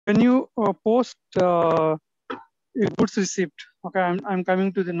when you post goods receipt, okay, I'm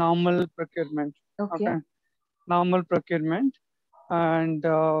coming to the normal procurement. Okay. Normal procurement, and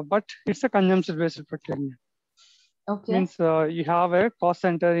but it's a consumption based procurement. Okay. Means you have a cost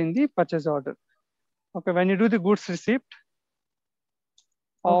center in the purchase order. Okay, when you do the goods receipt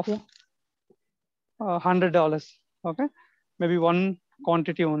of $100, okay, maybe one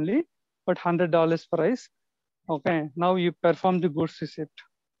quantity only, but $100 price. Okay, now you perform the goods receipt.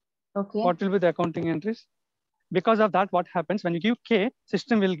 Okay. What will be the accounting entries? Because of that, what happens when you give K,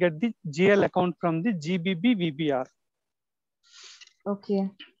 system will get the GL account from the GBB VBR. Okay.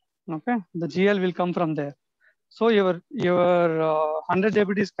 Okay, the GL will come from there. So your 100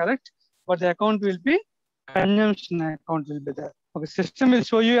 debit is correct, but the account will be consumption account will be there. Okay, system will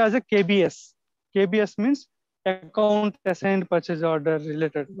show you as a KBS. KBS means account assigned purchase order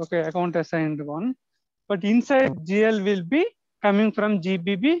related. Okay, account assigned one, but inside GL will be coming from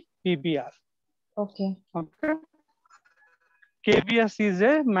GBB VBR. Okay. Okay. KBS is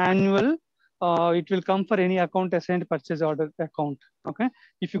a manual. It will come for any account assigned purchase order account. Okay.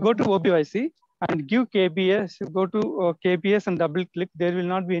 If you go to OBYC and give KBS, you go to KBS and double click, there will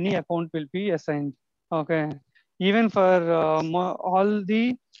not be any account will be assigned. Okay. Even for all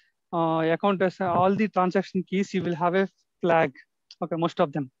the account, all the transaction keys, you will have a flag. Okay, most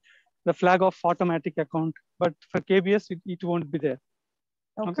of them, the flag of automatic account. But for KBS, it won't be there.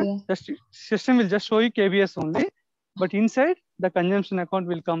 Okay. Just system will just show you KBS only, but inside the consumption account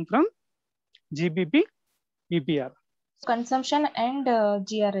will come from GBB VBR. Consumption and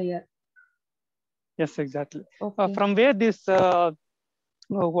GRIR. Yes, exactly. Okay. From where this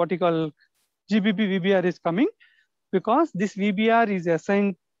what you call GBB VBR is coming, because this VBR is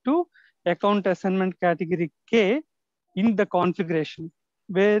assigned to account assignment category K in the configuration.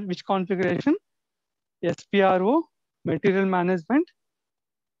 Which configuration? SPRO, material management,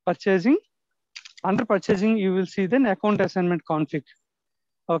 purchasing. Under purchasing, you will see then account assignment config.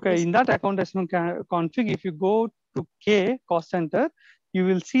 Okay, yes. In that account assignment config, if you go to K cost center, you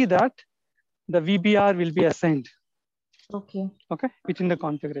will see that the VBR will be assigned. Okay. Okay, within the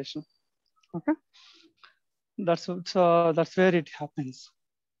configuration. Okay, that's where it happens.